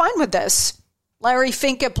top are fine with this. Larry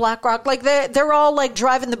Fink at BlackRock, like they're all like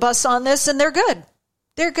driving the bus on this, and they're good.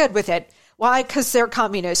 They're good with it. Why? Because they're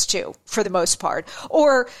communists too, for the most part.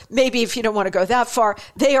 Or maybe if you don't want to go that far,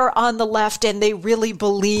 they are on the left and they really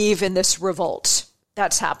believe in this revolt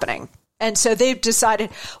that's happening. And so they've decided,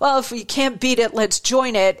 well, if we can't beat it, let's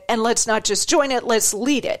join it. And let's not just join it, let's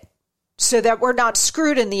lead it, so that we're not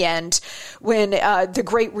screwed in the end when the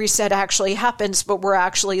Great Reset actually happens, but we're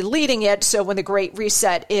actually leading it. So when the Great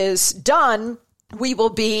Reset is done, we will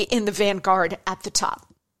be in the vanguard at the top.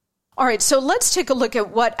 All right, so let's take a look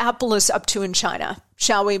at what Apple is up to in China,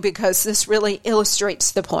 shall we? Because this really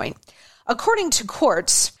illustrates the point. According to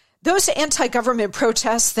Quartz, those anti-government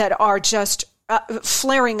protests that are just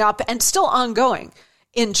flaring up and still ongoing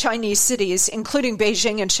in Chinese cities, including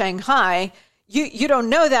Beijing and Shanghai, You don't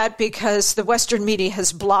know that because the Western media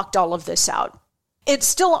has blocked all of this out. It's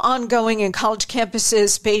still ongoing in college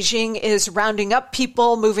campuses. Beijing is rounding up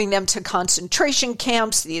people, moving them to concentration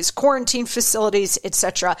camps, these quarantine facilities,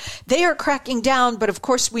 etc. They are cracking down, but of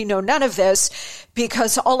course we know none of this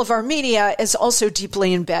because all of our media is also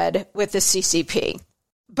deeply in bed with the CCP.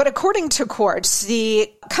 But according to Quartz, the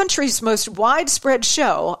country's most widespread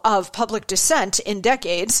show of public dissent in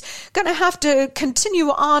decades going to have to continue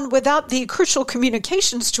on without the crucial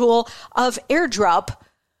communications tool of AirDrop,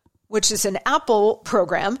 which is an Apple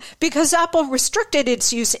program, because Apple restricted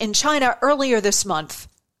its use in China earlier this month.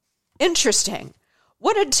 Interesting.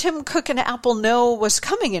 What did Tim Cook and Apple know was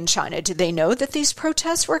coming in China? Did they know that these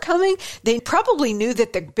protests were coming? They probably knew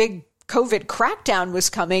that the big COVID crackdown was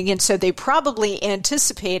coming, and so they probably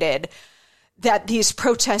anticipated that these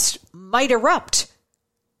protests might erupt.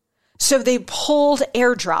 So they pulled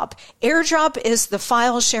AirDrop. AirDrop is the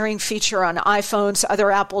file sharing feature on iPhones,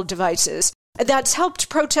 other Apple devices, that's helped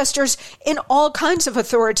protesters in all kinds of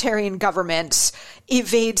authoritarian governments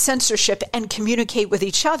evade censorship and communicate with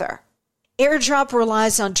each other. AirDrop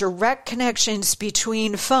relies on direct connections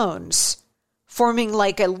between phones, forming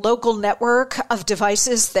like a local network of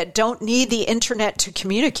devices that don't need the internet to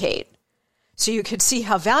communicate. So you could see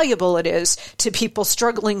how valuable it is to people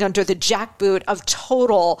struggling under the jackboot of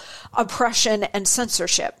total oppression and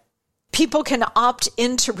censorship. People can opt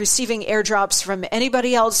into receiving AirDrops from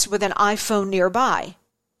anybody else with an iPhone nearby.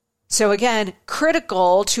 So again,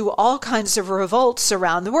 critical to all kinds of revolts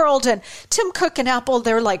around the world. And Tim Cook and Apple,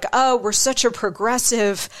 they're like, oh, we're such a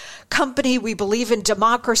progressive company. We believe in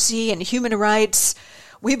democracy and human rights.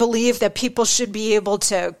 We believe that people should be able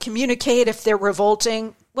to communicate if they're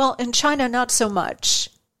revolting. Well, in China, not so much.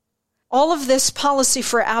 All of this policy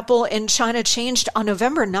for Apple in China changed on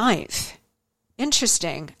November 9th.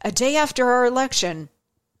 Interesting. A day after our election.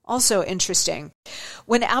 Also interesting.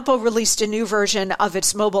 When Apple released a new version of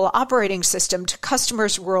its mobile operating system to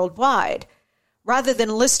customers worldwide, rather than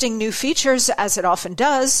listing new features as it often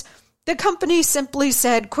does, the company simply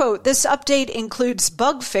said, quote, "This update includes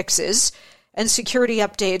bug fixes and security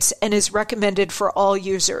updates and is recommended for all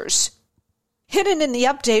users." Hidden in the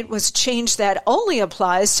update was a change that only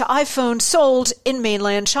applies to iPhones sold in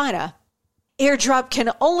mainland China. AirDrop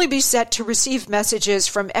can only be set to receive messages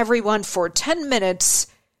from everyone for 10 minutes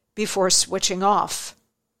before switching off.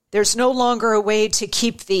 There's no longer a way to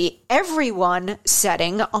keep the everyone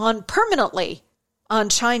setting on permanently on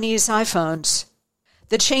Chinese iPhones.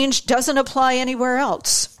 The change doesn't apply anywhere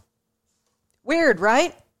else. Weird,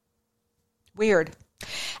 right? Weird.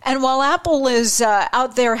 And while Apple is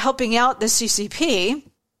out there helping out the CCP,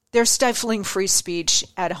 they're stifling free speech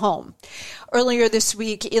at home. Earlier this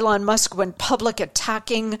week, Elon Musk went public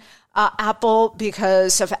attacking Apple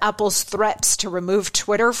because of Apple's threats to remove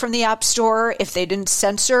Twitter from the App Store if they didn't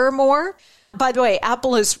censor more. By the way,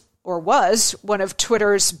 Apple is or was one of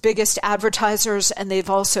Twitter's biggest advertisers, and they've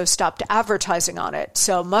also stopped advertising on it.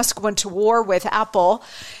 So Musk went to war with Apple,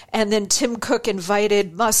 and then Tim Cook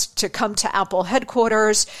invited Musk to come to Apple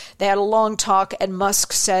headquarters. They had a long talk, and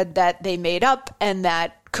Musk said that they made up and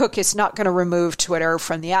that Cook is not going to remove Twitter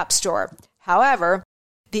from the App Store. However,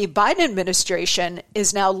 the Biden administration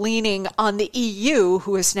is now leaning on the EU,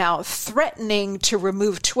 who is now threatening to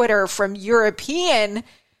remove Twitter from European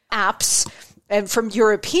apps and from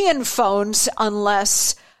European phones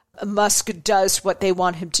unless Musk does what they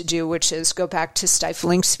want him to do, which is go back to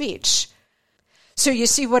stifling speech. So you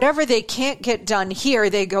see, whatever they can't get done here,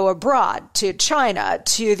 they go abroad to China,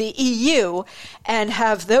 to the EU, and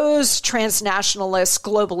have those transnationalist,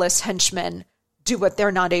 globalist henchmen do what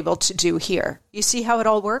they're not able to do here. You see how it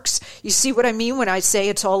all works? You see what I mean when I say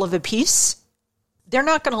it's all of a piece? They're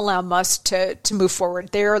not going to allow Musk to move forward.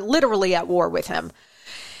 They're literally at war with him.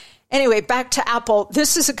 Anyway, back to Apple.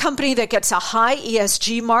 This is a company that gets a high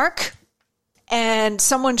ESG mark, and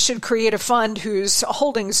someone should create a fund whose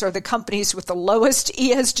holdings are the companies with the lowest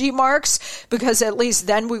ESG marks, because at least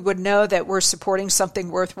then we would know that we're supporting something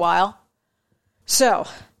worthwhile. So,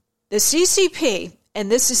 the CCP, and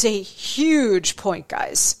this is a huge point,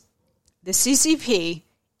 guys, the CCP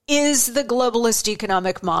is the globalist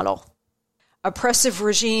economic model. Oppressive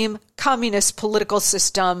regime, communist political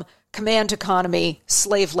system, command economy,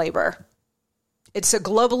 slave labor. It's a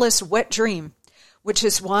globalist wet dream, which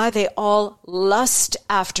is why they all lust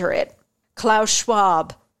after it. Klaus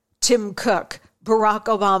Schwab, Tim Cook, Barack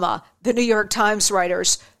Obama, the New York Times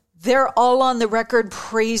writers, they're all on the record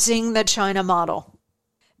praising the China model.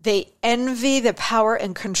 They envy the power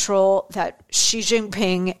and control that Xi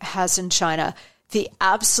Jinping has in China, the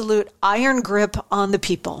absolute iron grip on the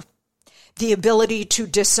people, the ability to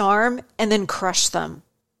disarm and then crush them.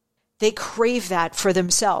 They crave that for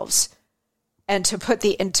themselves and to put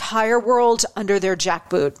the entire world under their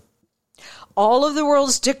jackboot. All of the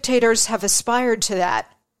world's dictators have aspired to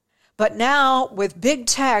that. But now, with big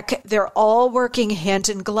tech, they're all working hand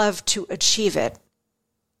in glove to achieve it.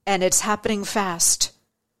 And it's happening fast.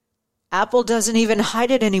 Apple doesn't even hide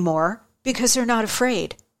it anymore because they're not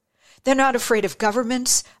afraid. They're not afraid of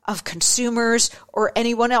governments, of consumers, or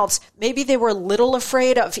anyone else. Maybe they were a little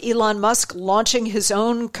afraid of Elon Musk launching his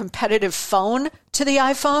own competitive phone to the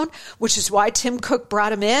iPhone, which is why Tim Cook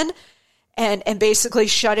brought him in and basically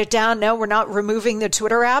shut it down. No, we're not removing the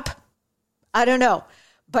Twitter app. I don't know.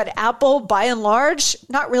 But Apple, by and large,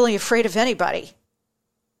 not really afraid of anybody.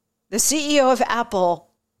 The CEO of Apple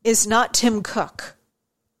is not Tim Cook.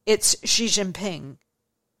 It's Xi Jinping.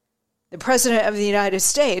 The president of the United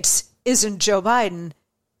States isn't Joe Biden.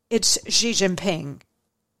 It's Xi Jinping.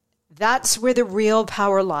 That's where the real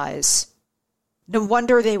power lies. No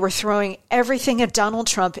wonder they were throwing everything at Donald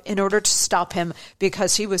Trump in order to stop him,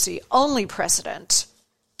 because he was the only president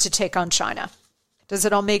to take on China. Does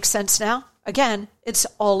it all make sense now? Again, it's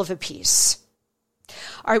all of a piece.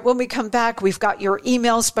 All right, when we come back, we've got your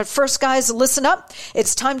emails. But first, guys, listen up.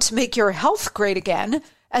 It's time to make your health great again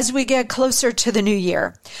as we get closer to the new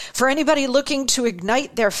year. For anybody looking to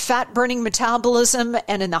ignite their fat-burning metabolism,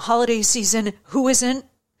 and in the holiday season, who isn't?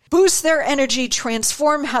 Boost their energy,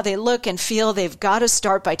 transform how they look and feel, they've got to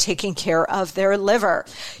start by taking care of their liver.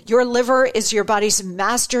 Your liver is your body's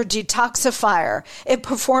master detoxifier. It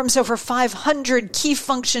performs over 500 key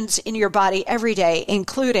functions in your body every day,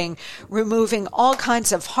 including removing all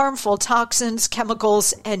kinds of harmful toxins,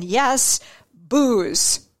 chemicals, and yes,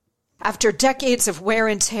 booze. After decades of wear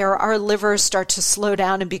and tear, our livers start to slow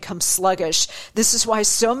down and become sluggish. This is why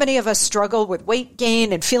so many of us struggle with weight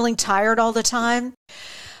gain and feeling tired all the time.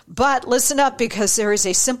 But listen up, because there is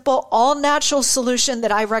a simple, all-natural solution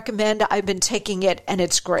that I recommend. I've been taking it, and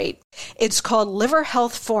it's great. It's called Liver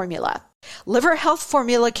Health Formula. Liver Health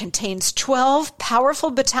Formula contains 12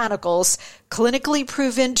 powerful botanicals clinically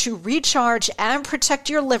proven to recharge and protect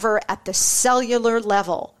your liver at the cellular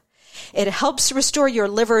level. It helps restore your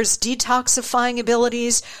liver's detoxifying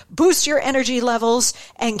abilities, boost your energy levels,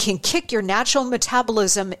 and can kick your natural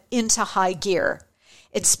metabolism into high gear.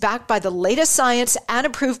 It's backed by the latest science and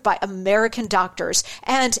approved by American doctors.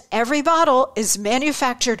 And every bottle is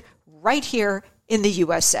manufactured right here in the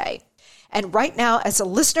USA. And right now, as a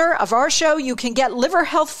listener of our show, you can get Liver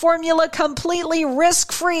Health Formula completely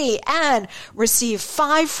risk-free and receive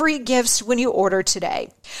 5 free gifts when you order today.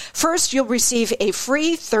 First, you'll receive a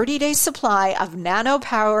free 30-day supply of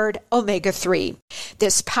nano-powered omega-3.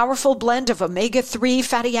 This powerful blend of omega-3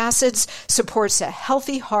 fatty acids supports a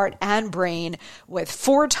healthy heart and brain with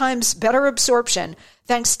 4 times better absorption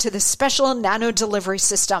thanks to the special nano delivery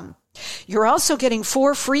system. You're also getting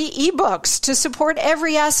 4 free ebooks to support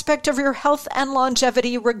every aspect of your health and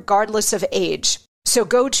longevity regardless of age. So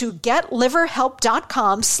go to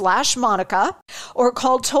getliverhelp.com/Monica or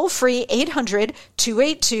call toll-free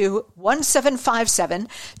 800-282-1757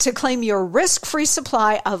 to claim your risk-free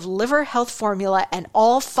supply of Liver Health Formula and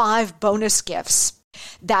all 5 bonus gifts.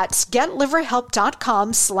 That's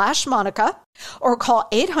getliverhelp.com/Monica or call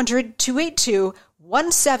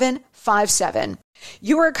 800-282-1757.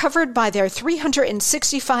 You are covered by their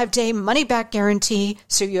 365-day money-back guarantee,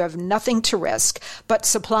 so you have nothing to risk. But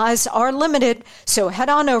supplies are limited, so head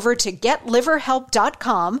on over to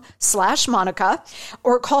getliverhelp.com/Monica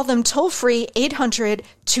or call them toll-free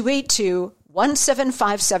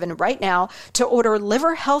 800-282-1757 right now to order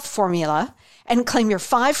Liver Health Formula and claim your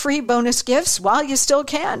 5 free bonus gifts while you still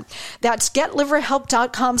can. That's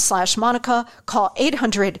getliverhelp.com/Monica. Call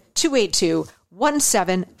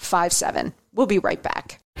 800-282-1757. We'll be right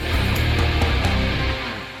back.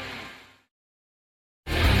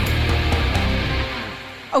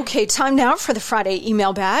 Okay, time now for the Friday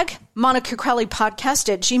email bag.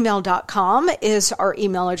 MonicaCrowleyPodcast@gmail.com is our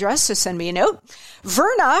email address, so send me a note.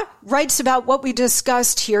 Verna writes about what we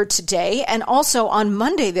discussed here today and also on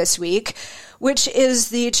Monday this week, which is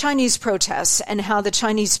the Chinese protests and how the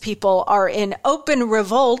Chinese people are in open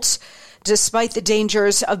revolt despite the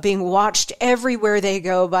dangers of being watched everywhere they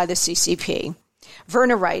go by the CCP.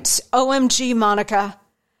 Verna writes, OMG, Monica,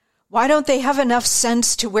 why don't they have enough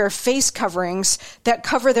sense to wear face coverings that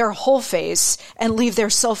cover their whole face and leave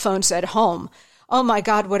their cell phones at home? Oh my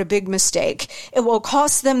God, what a big mistake. It will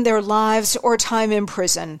cost them their lives or time in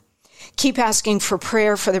prison. Keep asking for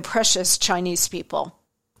prayer for the precious Chinese people.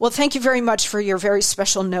 Well, thank you very much for your very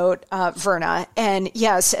special note, Verna. And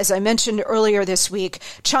yes, as I mentioned earlier this week,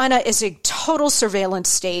 China is a total surveillance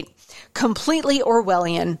state, completely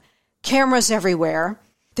Orwellian, cameras everywhere.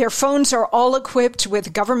 Their phones are all equipped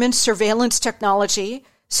with government surveillance technology,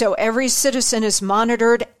 so every citizen is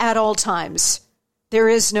monitored at all times. There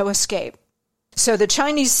is no escape. So the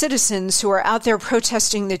Chinese citizens who are out there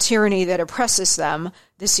protesting the tyranny that oppresses them,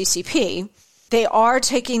 the CCP, they are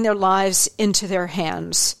taking their lives into their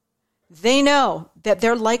hands. They know that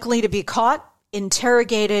they're likely to be caught,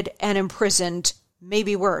 interrogated, and imprisoned,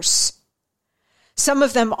 maybe worse. Some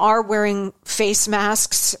of them are wearing face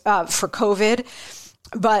masks for COVID,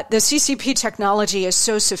 but the CCP technology is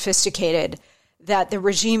so sophisticated that the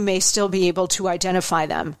regime may still be able to identify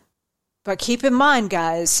them. But keep in mind,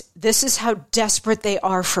 guys, this is how desperate they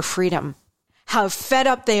are for freedom, how fed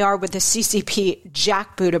up they are with the CCP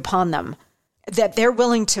jackboot upon them, that they're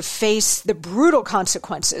willing to face the brutal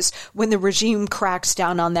consequences when the regime cracks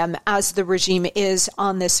down on them, as the regime is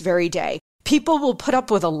on this very day. People will put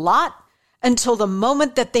up with a lot until the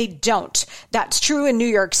moment that they don't. That's true in New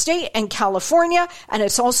York State and California, and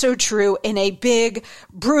it's also true in a big,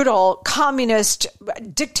 brutal, communist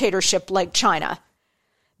dictatorship like China.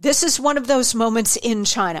 This is one of those moments in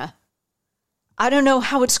China. I don't know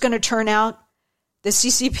how it's going to turn out. The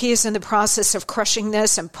CCP is in the process of crushing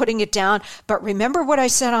this and putting it down, but remember what I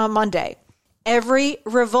said on Monday. Every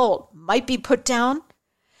revolt might be put down,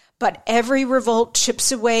 but every revolt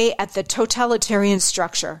chips away at the totalitarian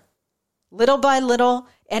structure. Little by little,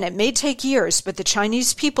 and it may take years, but the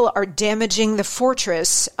Chinese people are damaging the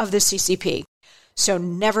fortress of the CCP. So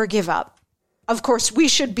never give up. Of course, we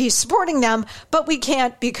should be supporting them, but we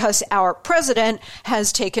can't because our president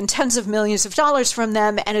has taken tens of millions of dollars from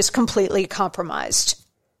them and is completely compromised.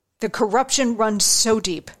 The corruption runs so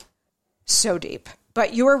deep, so deep.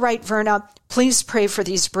 But you are right, Verna. Please pray for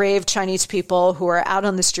these brave Chinese people who are out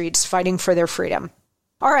on the streets fighting for their freedom.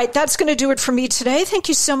 All right, that's going to do it for me today. Thank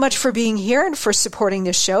you so much for being here and for supporting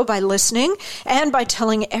this show by listening and by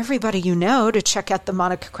telling everybody you know to check out the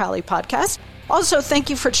Monica Crowley podcast. Also,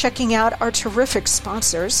 thank you for checking out our terrific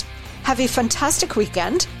sponsors. Have a fantastic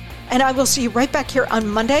weekend, and I will see you right back here on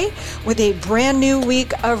Monday with a brand new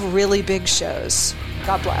week of really big shows.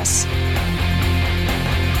 God bless.